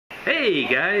Hey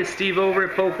guys, Steve over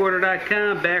at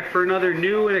PokeOrder.com, back for another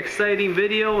new and exciting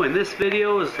video. And this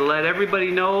video is to let everybody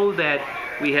know that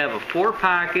we have a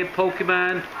 4-pocket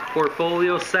Pokemon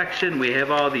portfolio section. We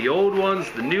have all the old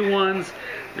ones, the new ones,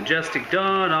 Majestic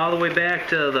Dawn, all the way back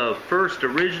to the first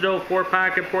original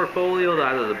 4-pocket portfolio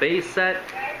out of the base set.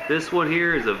 This one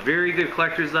here is a very good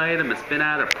collector's item. It's been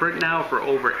out of print now for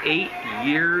over 8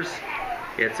 years.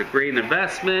 It's a great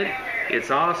investment.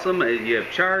 It's awesome. You have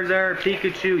Charizard,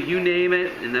 Pikachu, you name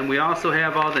it. And then we also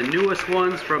have all the newest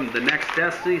ones from the Next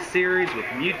Destiny series with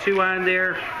Mewtwo on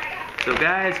there. So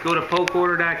guys, go to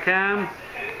PokeOrder.com.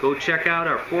 Go check out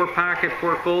our 4-pocket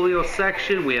portfolio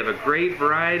section. We have a great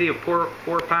variety of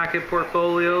 4-pocket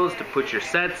portfolios to put your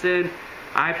sets in.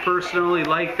 I personally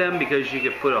like them because you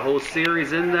can put a whole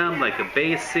series in them, like a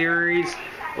base series.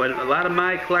 What a lot of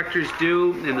my collectors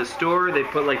do in the store, they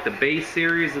put like the base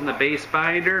series in the base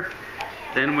binder.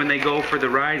 Then when they go for the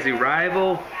Rising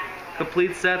Rival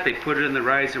complete set, they put it in the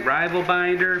Rising Rival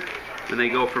binder. When they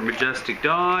go for Majestic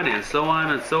Dawn and so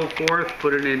on and so forth,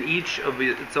 put it in each of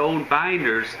its own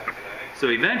binders. So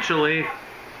eventually,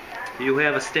 you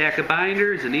have a stack of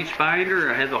binders, and each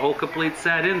binder has the whole complete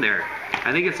set in there.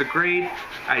 I think it's a great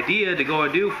idea to go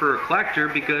and do for a collector,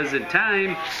 because in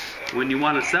time, when you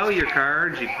want to sell your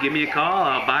cards, you give me a call,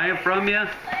 I'll buy them from you,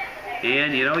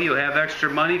 and you know, you'll have extra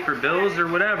money for bills or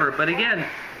whatever. But again,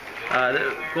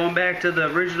 going back to the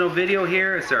original video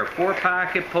here, it's our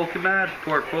 4-pocket Pokemon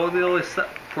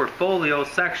portfolio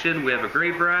section. We have a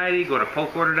great variety. Go to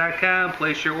PokeOrder.com,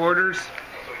 place your orders,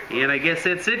 and I guess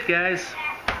that's it, guys.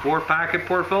 4-pocket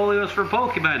portfolios for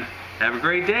Pokemon. Have a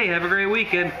great day, have a great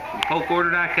weekend.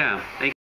 PokeOrder.com. Thank you.